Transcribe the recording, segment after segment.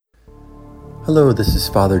Hello, this is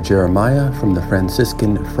Father Jeremiah from the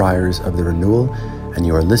Franciscan Friars of the Renewal, and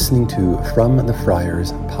you are listening to From the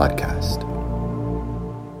Friars podcast.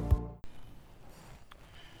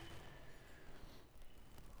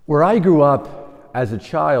 Where I grew up as a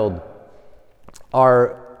child,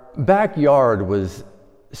 our backyard was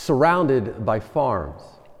surrounded by farms.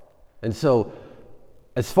 And so,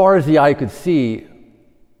 as far as the eye could see,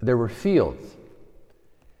 there were fields.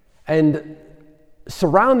 And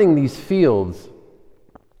surrounding these fields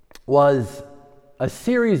was a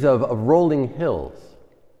series of rolling hills.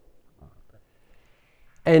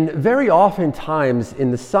 And very oftentimes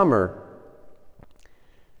in the summer,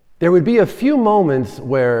 there would be a few moments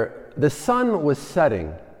where the sun was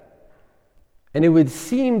setting and it would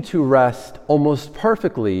seem to rest almost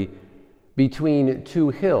perfectly between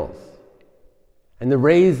two hills. And the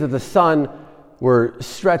rays of the sun were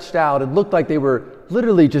stretched out. It looked like they were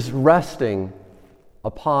literally just resting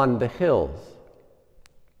upon the hills.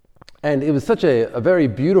 And it was such a very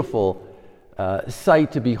beautiful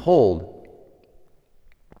sight to behold.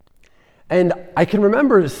 And I can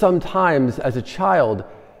remember sometimes as a child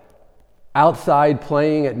outside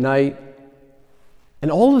playing at night, and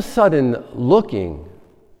all of a sudden looking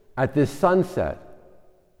at this sunset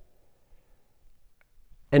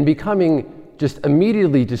and becoming just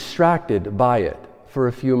immediately distracted by it for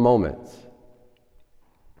a few moments.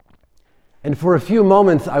 And for a few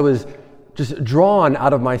moments, I was just drawn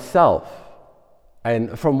out of myself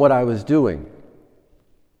and from what I was doing.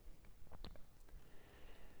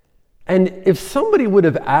 And if somebody would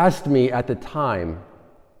have asked me at the time,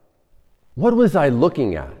 what was I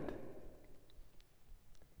looking at?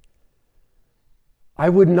 I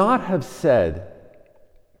would not have said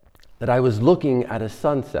that I was looking at a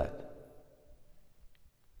sunset.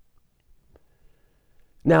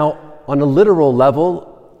 Now, on a literal level,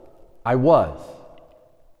 I was.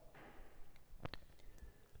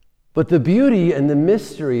 But the beauty and the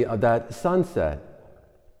mystery of that sunset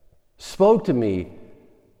spoke to me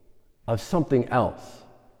of something else.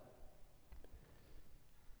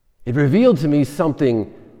 It revealed to me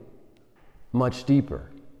something much deeper.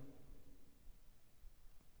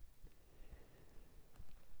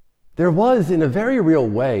 There was, in a very real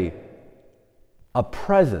way, a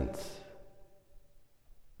presence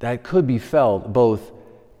that could be felt both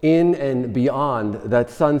in and beyond that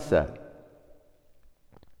sunset.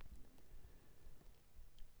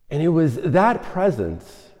 And it was that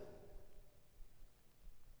presence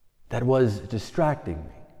that was distracting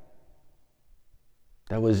me,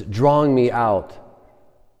 that was drawing me out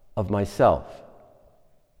of myself.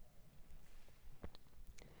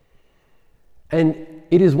 And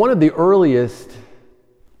it is one of the earliest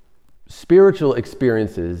spiritual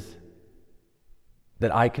experiences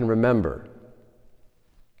that I can remember.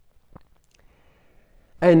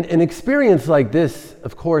 And an experience like this,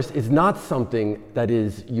 of course, is not something that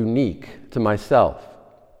is unique to myself.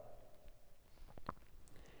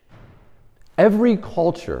 Every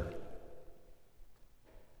culture,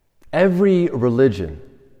 every religion,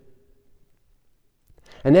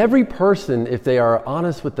 and every person, if they are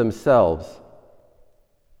honest with themselves,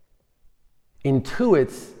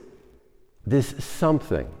 intuits this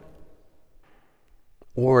something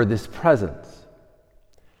or this presence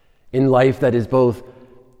in life that is both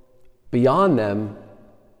beyond them,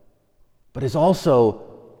 but is also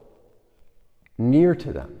near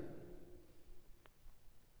to them.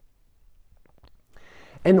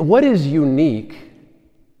 And what is unique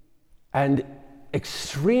and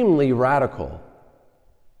extremely radical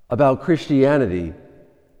about Christianity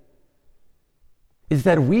is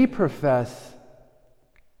that we profess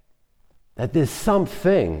that this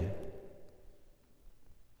something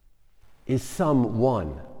is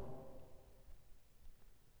someone.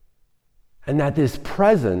 And that this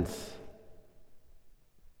presence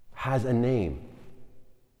has a name.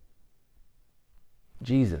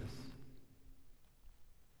 Jesus.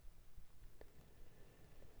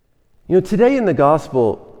 You know, today in the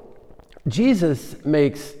gospel, Jesus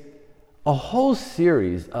makes a whole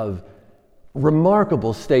series of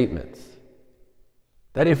remarkable statements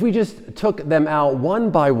that if we just took them out one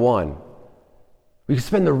by one, we could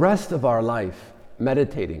spend the rest of our life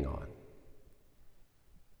meditating on.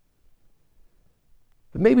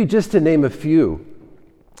 But maybe just to name a few,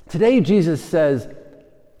 today Jesus says,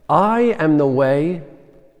 I am the way,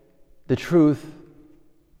 the truth,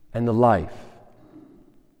 and the life.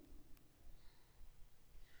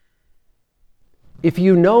 If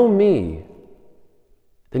you know me,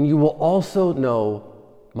 then you will also know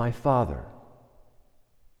my Father.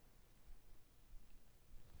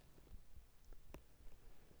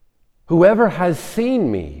 Whoever has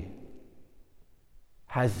seen me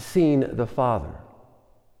has seen the Father.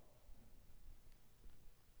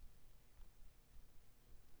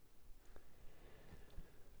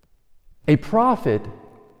 A prophet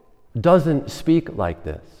doesn't speak like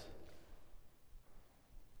this.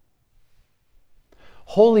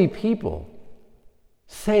 Holy people,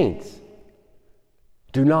 saints,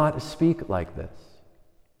 do not speak like this.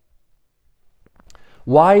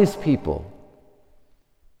 Wise people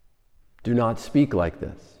do not speak like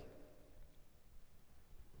this.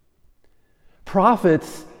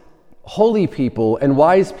 Prophets, holy people, and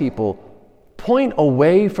wise people point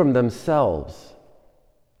away from themselves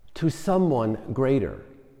to someone greater.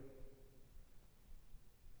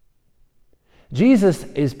 Jesus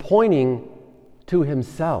is pointing to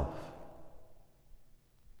himself.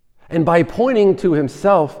 And by pointing to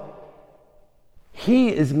himself, he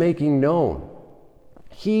is making known,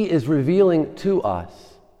 he is revealing to us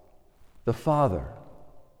the Father.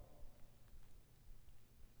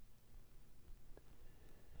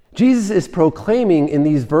 Jesus is proclaiming in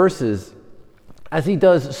these verses, as he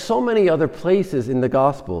does so many other places in the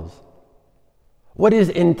Gospels, what is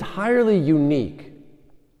entirely unique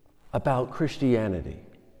about Christianity.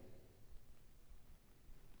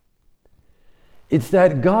 It's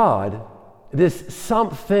that God, this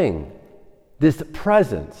something, this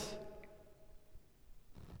presence,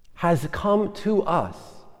 has come to us.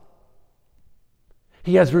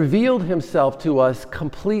 He has revealed himself to us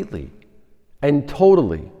completely and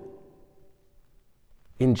totally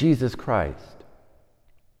in Jesus Christ.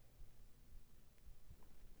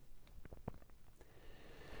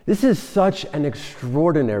 This is such an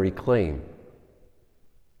extraordinary claim.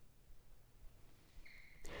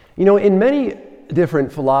 You know, in many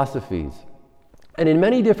different philosophies and in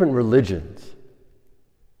many different religions,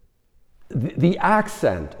 the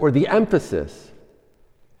accent or the emphasis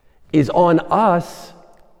is on us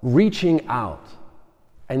reaching out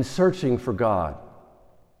and searching for God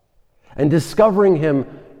and discovering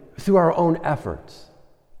him through our own efforts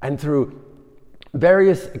and through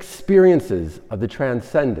various experiences of the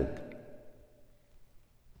transcendent.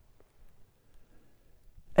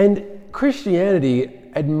 And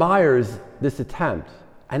Christianity admires this attempt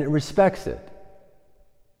and it respects it.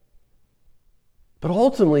 But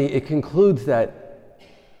ultimately, it concludes that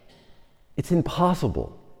it's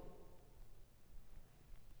impossible.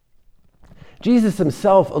 Jesus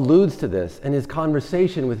himself alludes to this in his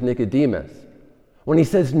conversation with Nicodemus when he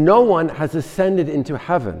says, "No one has ascended into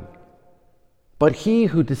heaven but he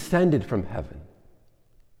who descended from heaven,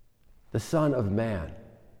 the Son of Man."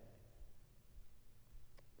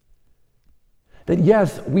 That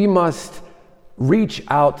yes, we must reach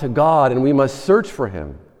out to God and we must search for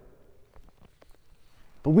him.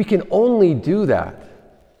 But we can only do that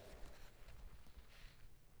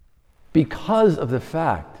because of the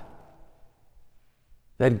fact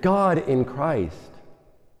that God in Christ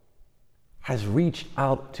has reached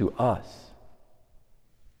out to us.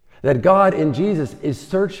 That God in Jesus is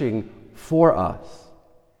searching for us.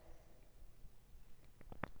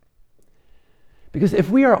 Because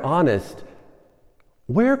if we are honest,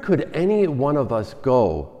 where could any one of us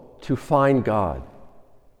go to find God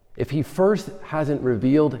if he first hasn't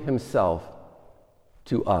revealed himself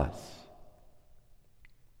to us?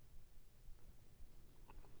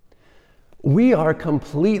 We are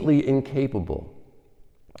completely incapable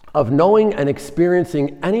of knowing and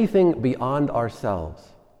experiencing anything beyond ourselves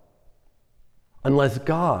unless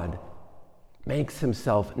God makes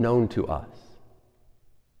himself known to us.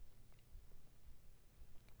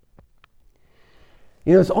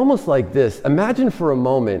 You know, it's almost like this. Imagine for a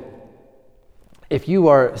moment if you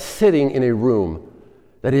are sitting in a room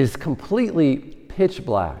that is completely pitch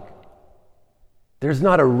black. There's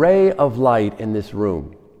not a ray of light in this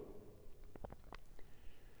room.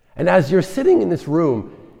 And as you're sitting in this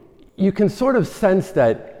room, you can sort of sense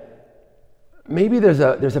that maybe there's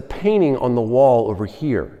a painting on the wall over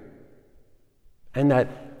here, and that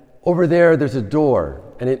over there's a door,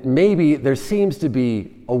 and maybe there seems to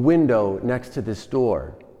be a window next to this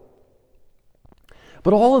door.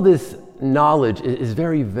 But all of this knowledge is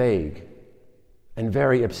very vague and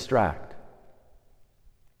very abstract.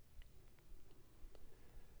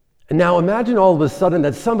 And now imagine all of a sudden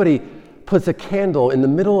that somebody puts a candle in the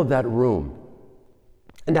middle of that room,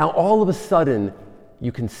 and now all of a sudden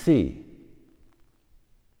you can see.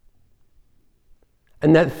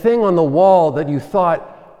 And that thing on the wall that you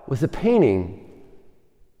thought was a painting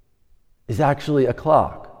is actually a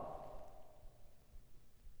clock.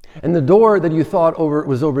 And the door that you thought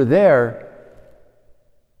was over there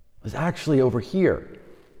was actually over here.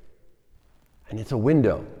 And it's a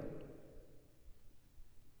window.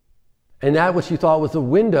 And that which you thought was a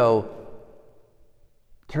window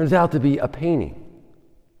turns out to be a painting.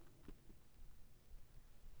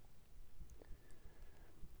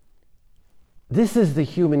 This is the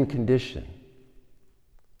human condition.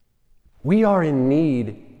 We are in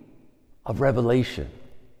need of revelation.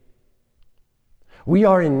 We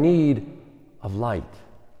are in need of light.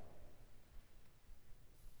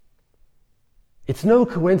 It's no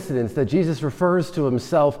coincidence that Jesus refers to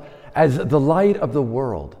himself as the light of the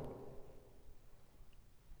world.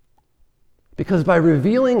 Because by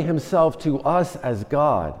revealing himself to us as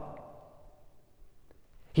God,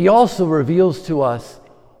 he also reveals to us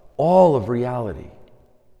all of reality,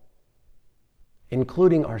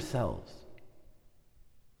 including ourselves.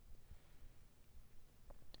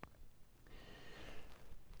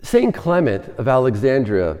 Saint Clement of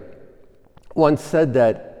Alexandria once said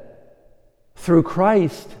that through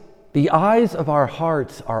Christ, the eyes of our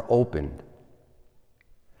hearts are opened,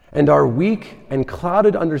 and our weak and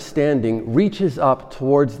clouded understanding reaches up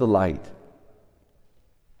towards the light,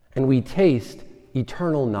 and we taste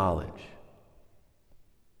eternal knowledge.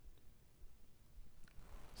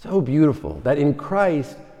 So beautiful that in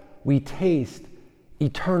Christ we taste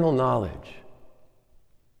eternal knowledge,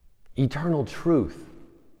 eternal truth,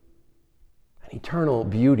 and eternal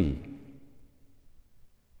beauty.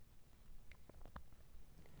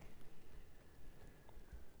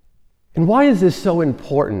 And why is this so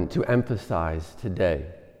important to emphasize today?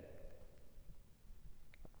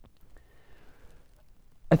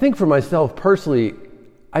 I think for myself personally,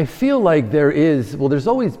 I feel like there's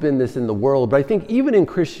always been this in the world, but I think even in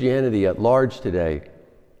Christianity at large today,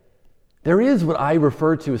 there is what I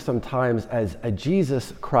refer to sometimes as a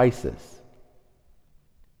Jesus crisis.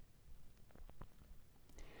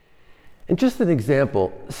 And just an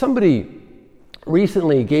example, somebody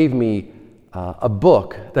recently gave me a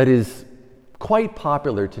book that is quite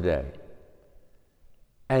popular today.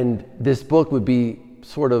 And this book would be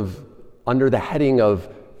sort of under the heading of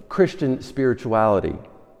Christian spirituality.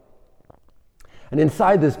 And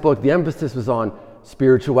inside this book, the emphasis was on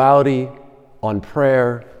spirituality, on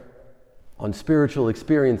prayer, on spiritual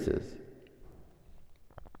experiences.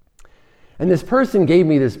 And this person gave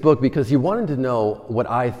me this book because he wanted to know what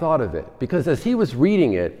I thought of it. Because as he was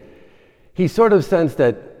reading it, he sort of sensed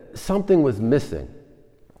that something was missing,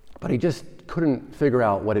 but he just couldn't figure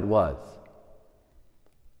out what it was.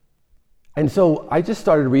 And so I just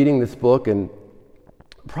started reading this book, and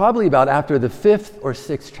probably about after the 5th or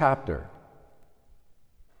 6th chapter,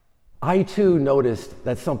 I too noticed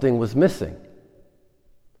that something was missing,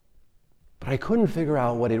 but I couldn't figure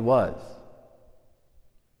out what it was.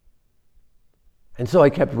 And so I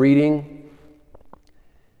kept reading,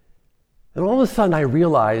 and all of a sudden I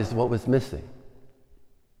realized what was missing.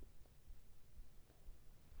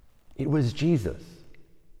 It was Jesus.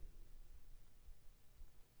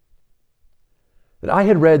 That I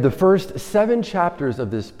had read the first 7 chapters of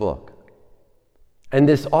this book, and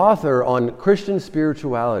this author on Christian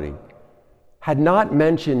spirituality had not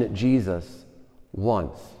mentioned Jesus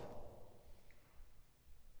once.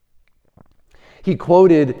 He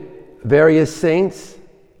quoted various saints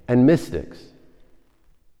and mystics,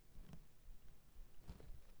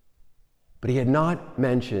 but he had not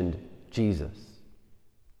mentioned Jesus.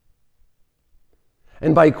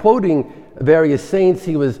 And by quoting various saints,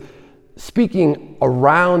 he was speaking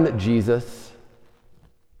around Jesus,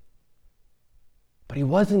 but he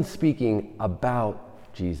wasn't speaking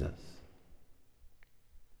about Jesus.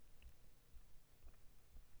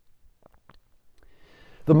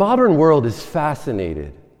 The modern world is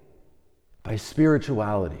fascinated by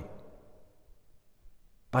spirituality,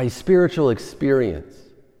 by spiritual experience,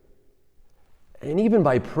 and even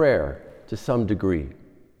by prayer to some degree.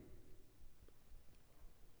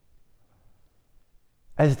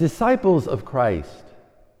 As disciples of Christ,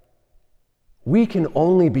 we can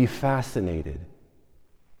only be fascinated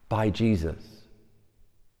by Jesus.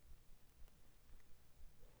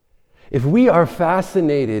 If we are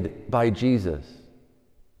fascinated by Jesus,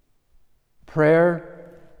 prayer,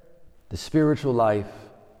 the spiritual life,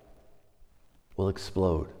 will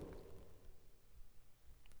explode.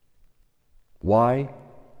 Why?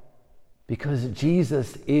 Because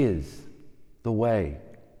Jesus is the way,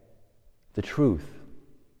 the truth,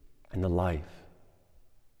 and the life.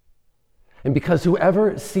 And because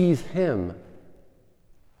whoever sees him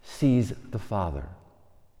sees the Father.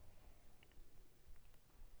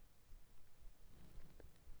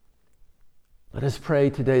 Let us pray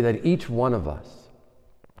today that each one of us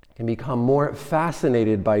can become more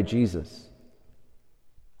fascinated by Jesus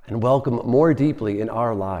and welcome more deeply in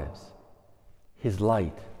our lives his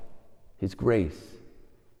light, his grace,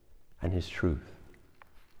 and his truth.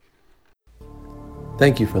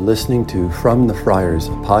 Thank you for listening to From the Friars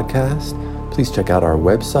podcast. Please check out our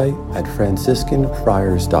website at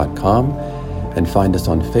franciscanfriars.com and find us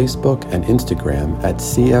on Facebook and Instagram at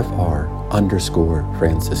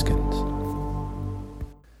CFR_Franciscans.